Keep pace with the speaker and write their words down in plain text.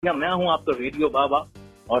या मैं हूँ आपका रेडियो बाबा।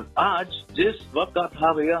 और आज जिस वक्त का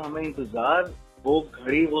था भैया हमें इंतजार, वो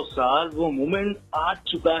घड़ी, वो साल, वो मोमेंट आ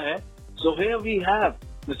चुका है। So here we have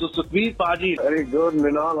Mr. Sukhbir Paji. Very good,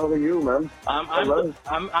 Minal. How are you, man?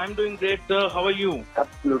 I'm doing great, sir. How are you?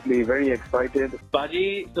 Absolutely, very excited. Paji,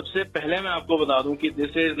 सबसे पहले मैं आपको बता दूं कि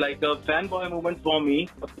this is like a fanboy moment for me.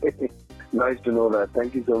 Nice to know that.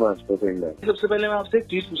 Thank you so much for saying that. सबसे पहले मैं आपसे एक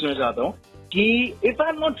चीज पूछना चाहता हूँ कि if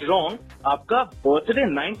I'm not wrong, आपका बर्थडे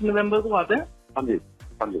 9 नवंबर को आता है? हाँ जी,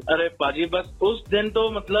 हाँ जी। अरे पाजी, बस उस दिन तो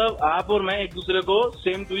मतलब आप और मैं एक दूसरे को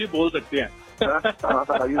सेम टू यू बोल सकते हैं।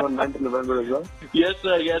 Are you on 9th November as well? Yes,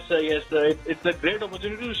 sir. Yes, sir. Yes, sir. It's a great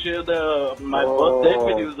opportunity to share my birthday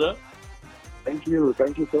with you, sir. Thank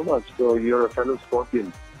you so much. So you're a fellow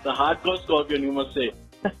Scorpion. The hardcore Scorpion, you must say.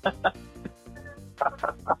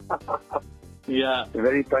 Yeah.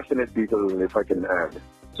 Very passionate people, if I can add.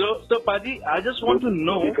 So पाजी, I just want to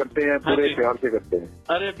know. करते हैं पूरे प्यार से करते हैं।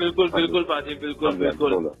 अरे बिल्कुल बिल्कुल पाजी,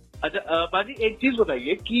 बिल्कुल। अच्छा पाजी, एक चीज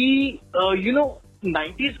बताइए कि you know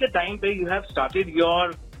 90s के टाइम पे you have started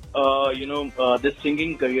your this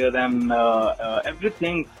singing career and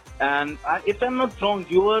everything, and if I'm not wrong,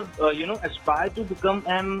 you were aspired to become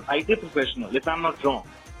an IT professional, if I'm not wrong.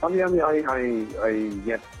 I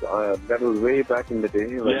yes, that was way back in the day.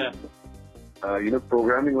 Yeah.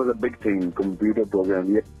 Programming was a big thing. Computer program,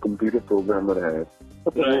 ये computer programmer है.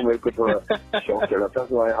 तो वो मेरे को थोड़ा शौक चढ़ा था.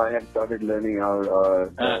 So I had started learning our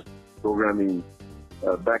programming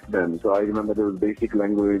back then. So I remember there was basic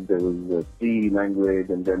language, there was C language,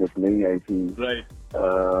 and then it's नई IT. Right.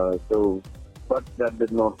 But that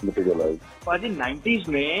did not materialize. पाजी 90s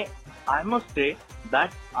में I must say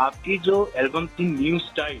that आपकी जो album थी New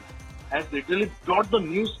Style has literally brought the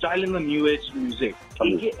new style in the new age music.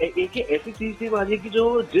 एक ऐसी चीज थी बाजी की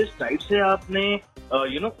जो जिस टाइप से आपने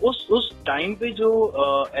उस टाइम पे जो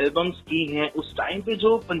एल्बम्स की हैं, उस टाइम पे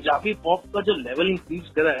जो पंजाबी पॉप का जो लेवल इंक्रीज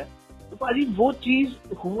करा है, तो बाजी वो चीज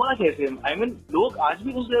हुआ कैसे? I mean, लोग आज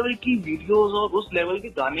भी उस लेवल की वीडियोस और उस लेवल के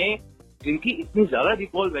गाने जिनकी इतनी ज्यादा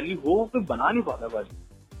रिकॉल वैल्यू हो कोई बना नहीं पाता बाजी.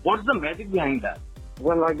 What's the magic behind that?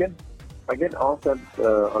 Well, I get asked that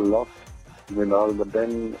a lot, but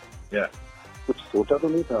then yeah. कुछ सोचा तो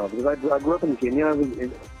नहीं था, because I grew up in Kenya. I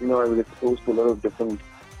was exposed to a lot of different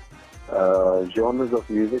genres of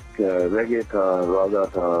music. Reggae tha, raga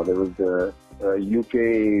tha. There was UK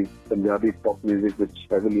Punjabi pop music which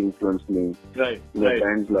heavily influenced me. Right.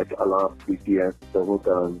 Bands like Alap, BTS, the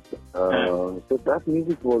Hotas. So that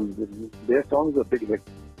music their songs were big hits.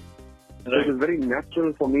 So it was very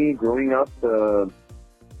natural for me growing up.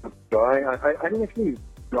 I didn't actually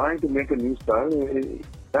try to make a new style.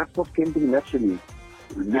 That's what came to me naturally.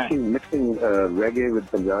 Mixing reggae with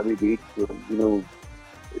Punjabi beats,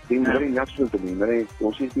 it seemed very natural to me. मैंने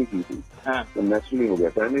कोशिश नहीं की थी, तो naturally हो गया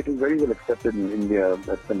था. And it is very well accepted in India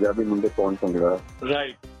as Punjabi Munde Pawn Sangra.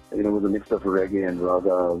 Right. It was a mix of reggae and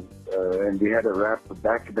raga, and we had a rap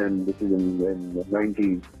back then, which is in the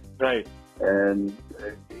 90s. Right. And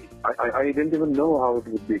I didn't even know how it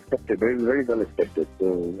would be accepted. Very, very well accepted. So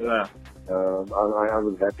I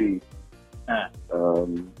was happy.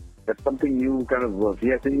 That something new kind of worked.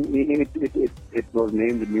 Yes, it was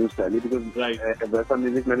named New Style because वैसा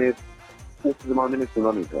music मैंने उस जमाने में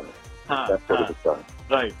सुना नहीं था. That's what it was.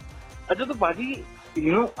 Right. अच्छा तो बाजी,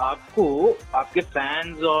 आपको आपके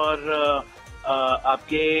फैंस और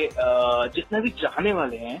आपके जितने भी चाहने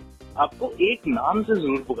वाले हैं आपको एक नाम से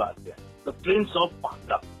जरूर पुकारते हैं, द प्रिंस ऑफ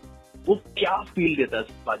पांडा. वो क्या फील देता है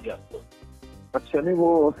बाजी आपको? अच्छा नहीं,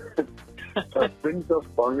 वो Prince of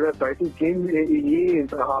Congress title came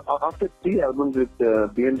after 3 albums with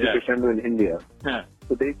BNP Crescendo in India.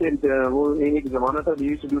 So they said वो एक जमाना था, we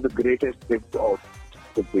used to do the greatest hits of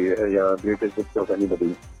greatest hits of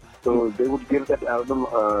anybody. So they would give that album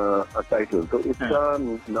a title. So इसका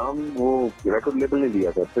नाम वो record label ने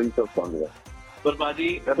दिया था, Prince of Congress. पर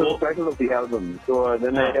बाजी that was the title of the album. So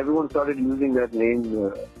then everyone started using that name.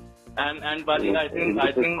 And बाजी, I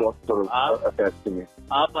think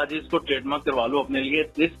आप बाजी इसको ट्रेडमार्क करवा लो अपने लिए.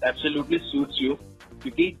 This absolutely suits you,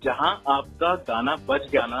 क्योंकि जहाँ आपका गाना बज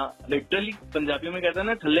गया ना, लिटरली पंजाबियों में कहते हैं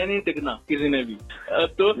ना, थल्ले नहीं टिकना किसी ने भी.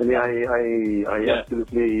 तो I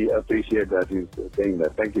absolutely appreciate that you saying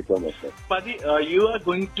that. Thank you so much, sir. Paji, you are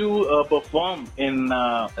going to perform in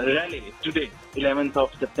Raleigh today, 11th of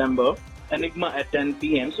September, Enigma at 10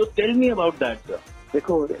 p.m. So tell me about that, sir.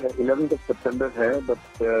 देखो 11th of September है, but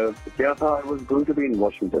क्या था, I was going to be in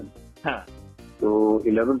Washington. हाँ. तो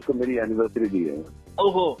 11th को मेरी anniversary भी है.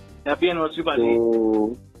 ओहो, happy anniversary पाजी.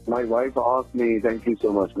 So my wife asked me, thank you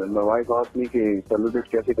so much, man. My wife asked me कि celebrate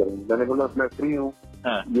कैसे करूँ. मैंने बोला मैं free हूँ.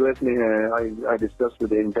 US में है. I discussed with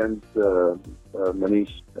the intense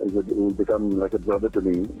Manish, who will become like a brother to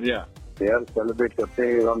me. Yeah. They are celebrate करते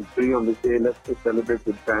हैं on free on this day. Let's just celebrate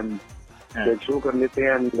with fans. They show कर लेते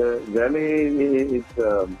हैं. And Valley is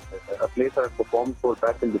a place I performed for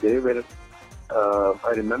back in the day where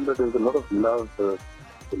I remember there was a lot of love, a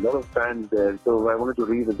lot of fans there. So I wanted to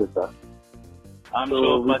revisit that. I'm so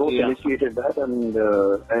sure, we both initiated that,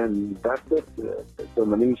 and that's it. So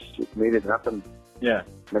Manish made it happen. Yeah.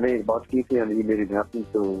 मैंने बात की थी and he made it happen.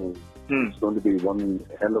 So it's going to be one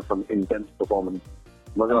hell of an intense performance.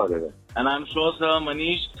 मजा आ जाएगा. And I'm sure, sir,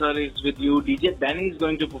 Manish sir is with you. DJ Benny is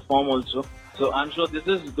going to perform also. So I'm sure this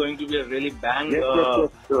is going to be a really bang. Yes.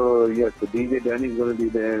 So yes, the DJ Danny is going to be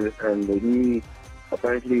there, and he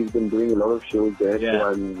apparently has been doing a lot of shows there. Yeah.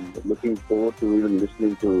 So I'm looking forward to even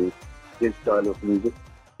listening to his style of music.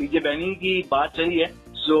 DJ Benny की बात चली है.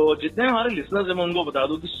 So जितने हमारे listeners हैं मैं उनको बता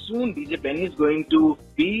दूं कि soon DJ Benny is going to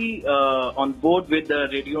be on board with the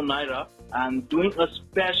Radio Naira and doing a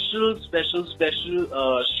special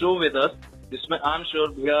show with us. जिसमें I'm sure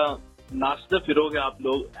भैया नाचते फिरोगे आप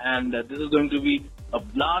लोग, and this is going to be a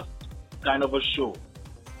blast kind of a show.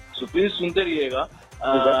 So please सुनते रहिएगा.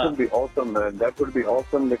 That would be awesome, man. That would be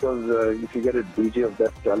awesome because if you get a DJ of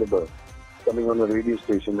that caliber coming on a radio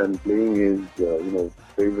station and playing his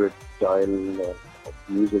favorite style of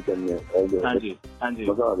music and all the हाँ जी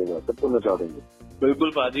मजा आ जाएगा, सबको नचा देंगे. बिल्कुल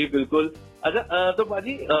पाजी बिल्कुल. अच्छा तो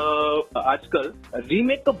पाजी आजकल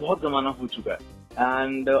रीमेक का बहुत जमाना हो चुका है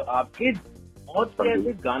एंड आपके बहुत से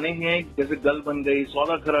ऐसे गाने हैं जैसे गल बन गई,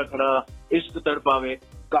 सौदा खरा खरा, इश्क तड़पावे,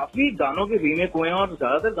 काफी गानों के रीमेक हुए हैं और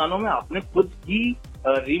ज्यादातर गानों में आपने खुद ही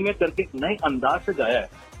रीमेक करके एक नए अंदाज से गाया है.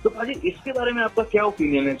 तो पाजी इसके बारे में आपका क्या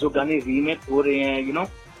ओपिनियन है जो गाने रीमेक हो रहे हैं?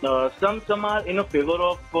 Some are in a favor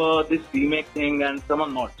of this remake thing and some are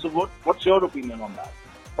not. So what's your opinion on that?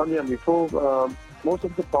 Yeah, before most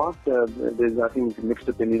of the part, there's I think mixed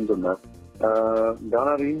opinions on that.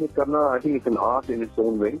 Gana remake karna, I think it's an art in its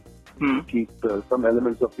own way. Keep some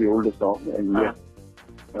elements of the older song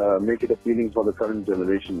and make it appealing for the current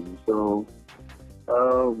generation. So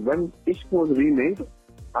when Ishq was remade,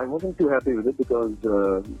 I wasn't too happy with it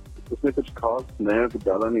because उसमें कुछ खास नया कुछ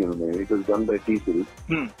डाला नहीं उन्होंने. It was done by T-Series.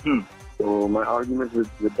 So my argument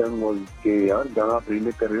with them was कि यार गाना आप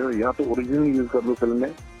रीमेक कर रहे हो, यहाँ तो ओरिजिनल यूज कर लो फिल्म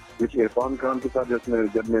में, which इरफान खान के साथ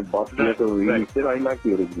जब मैं बात किया तो still I like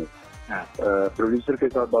the original. Producer के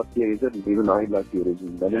साथ बात की, he said even I like the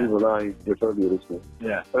original. मैंने भी बोला I prefer the original.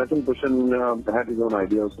 But I think Bhushan had his own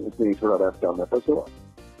ideas, उसने थोड़ा रैप डालना था. So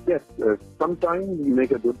yes, sometimes you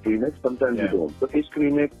make a good remake, sometimes you don't. So Ishq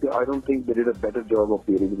remake, I don't think they did a better job of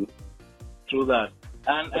the original. True that.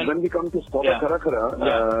 And when we come to Spada Khara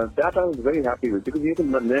Khara, that I was very happy with because ये तो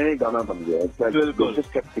नए गाना बन गया. It's like they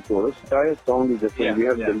just kept the chorus. Entire song is different. We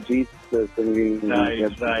have Diljit singing, we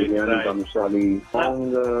have Biryani Kamshali.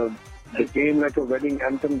 Song became like a wedding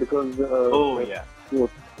anthem because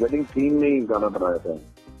wedding theme में ही गाना बनाया था.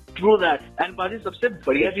 True that. And पाजी सबसे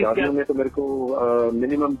बढ़िया चीज क्या? शादियों में तो मेरे को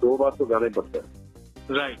मिनिमम 2 बार तो गाना ही पड़ता है.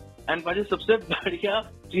 Right. And पाजी सबसे बढ़िया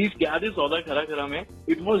चीज क्या थी सौदा खरा खरा में?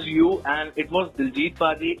 It was you and it was Diljit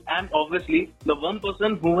पाजी and obviously the one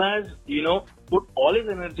person who has put all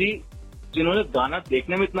his energy, जिन्होंने गाना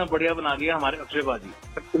देखने में इतना बढ़िया बना दिया, हमारे अक्षय पाजी.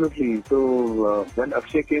 Absolutely. So when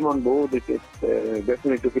Akshay came on board, it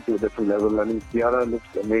definitely took it to a different level. I mean, Ciara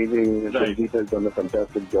looks amazing. Diljit has done a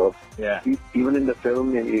fantastic job. Yeah. Even in the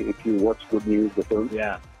film, if you watch Good News, the film.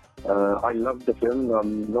 Yeah. I loved the film.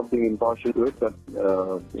 I'm not being impartial to it, but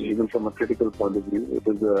even from a critical point of view, it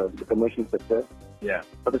was a commercial success. Yeah.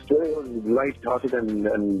 But the story was light-hearted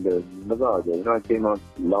and maza aa gaya. I came out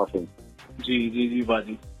laughing. जी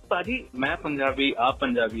बाजी. पाजी मैं पंजाबी, आप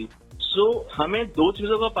पंजाबी. सो हमें 2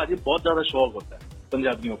 चीजों का पाजी बहुत ज्यादा शौक होता है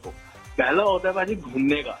पंजाबियों को. पहला होता है पाजी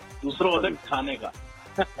घूमने का, दूसरा होता है खाने का.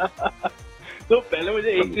 तो पहले मुझे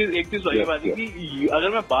एक चीज बताइए पाजी कि अगर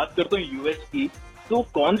मैं बात करता हूँ यूएस की, तो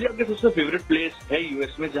कौन सी आपके सबसे फेवरेट प्लेस है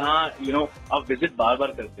यूएस में जहाँ आप विजिट बार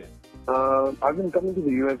बार करते हैं? I've been coming to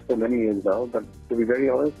the US for many years now, but to be very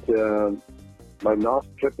honest, my last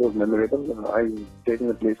trip was memorable. I stayed in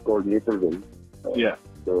a place called Naperville.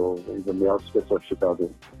 So it's on the outskirts of Chicago.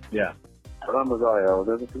 Yeah. बड़ा मजा आया.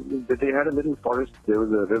 They had a little forest. There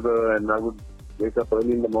was a river, and I would wake up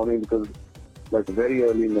early in the morning because, like very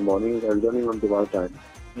early in the morning, I was running on Dubai time.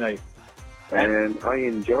 Right. And I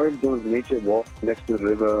enjoyed those nature walks next to the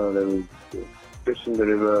river. There was fish in the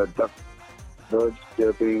river, ducks, birds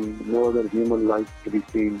chirping, no other human life to be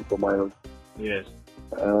seen for miles. Yes.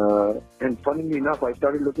 And funnily enough, I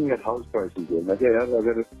started looking at house prices here. मैं क्या यार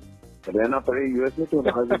अगर रहना पड़े US में तो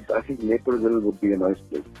I think Naperville would be a nice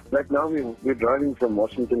place. Like now we're driving from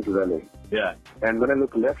Washington to LA. Yeah. And when I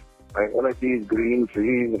look left, all I see is green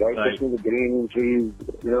trees, right next to the green trees.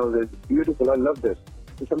 You know, it's beautiful. I love this.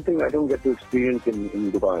 It's something I don't get to experience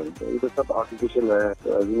in Dubai. It's सब artificial.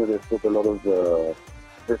 You know, they put a lot of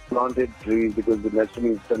there's planted trees because the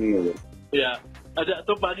naturally it's sunny over. Yeah. अच्छा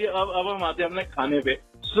तो पाजी अब हम आते हैं अपने खाने पे.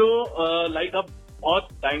 So like अब बहुत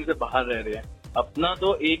टाइम से बाहर रह रहे हैं. अपना तो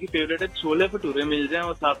एक ही फेवरेट है, छोले भटूरे मिल जाएं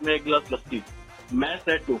और साथ में एक गिलास लस्सी. मैं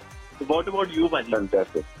सेट हूँ. What about you, पाजी?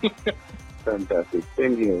 Fantastic. Fantastic.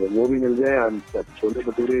 Same here. वो भी मिल जाए. Chole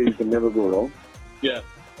bhature you can never go wrong. Yeah.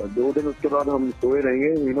 और 2 दिन उसके बाद हम सोए रहेंगे.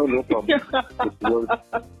 You know, no problem.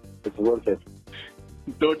 It's worth it.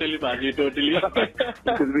 Totally, पाजी. Totally.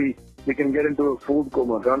 Because we can get into a food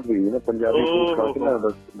coma, can't we? You know, Punjabi food खाते ना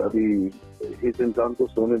बस अभी इस इंसान को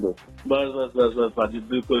सोने दो. बस पाजी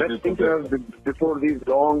बिल्कुल. Let's think before these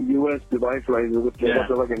long US Dubai flights, वो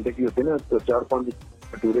 13 घंटे की होती है ना, तो 4-5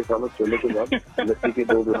 भटूरे खा लो छोले के बाद, लस्सी के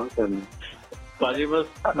 2 गिलास and पाजी बस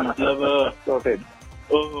मतलब sorted.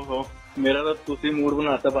 ओहो मेरा तो तुसी मूड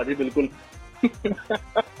बनाता पाजी बिल्कुल.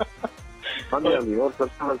 हाँ जी और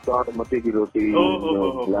सबसे साथ मक्के की रोटी,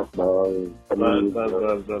 ब्लैक दाल,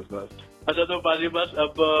 बस. अच्छा तो पाजी बस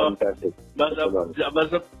अब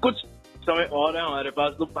कुछ समय और है हमारे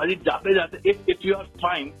पास. तो पाजी जाते जाते इफ यू आर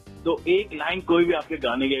फाइन तो एक लाइन कोई भी आपके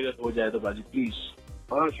गाने की अगर हो जाए तो पाजी प्लीज.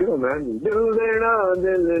 हाँ श्योर मैन. दिल देना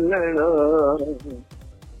दिल लेना,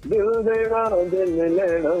 दिल देना दिल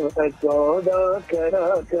लेना, सौदा करा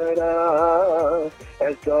करा,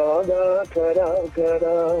 सौदा करा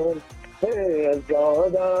करा,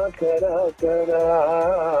 सौदा करा करा,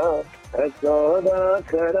 सौदा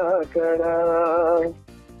करा करा.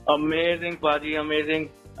 अमेजिंग पाजी अमेजिंग.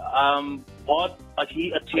 बहुत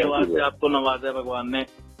अच्छी आवाज से आपको नवाजा है भगवान ने.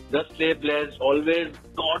 Just stay blessed, always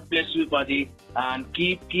God bless you पाजी, and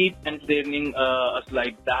keep entertaining us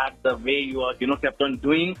like that the way you are, you know, kept on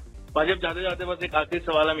doing. पाजी अब जाते जाते बस एक आखिरी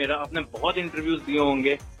सवाल है मेरा. आपने बहुत इंटरव्यूज दिए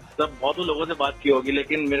होंगे, सब बहुत लोगों से बात की होगी,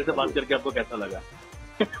 लेकिन मेरे से बात करके आपको कैसा लगा?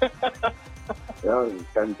 Yeah,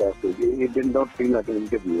 fantastic. It did not feel like an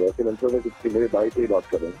interview. I feel like मेरे भाई से ही बात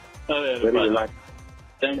कर रहे हैं. Very relaxed.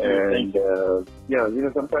 Thank you. And yeah, you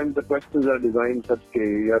know, sometimes the questions are designed such कि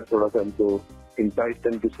यार थोड़ा सा हमको entice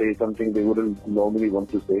them to say something they wouldn't normally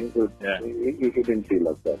want to say. So it didn't feel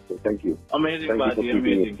like that. So thank you. Amazing, thank you for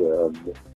keeping amazing. it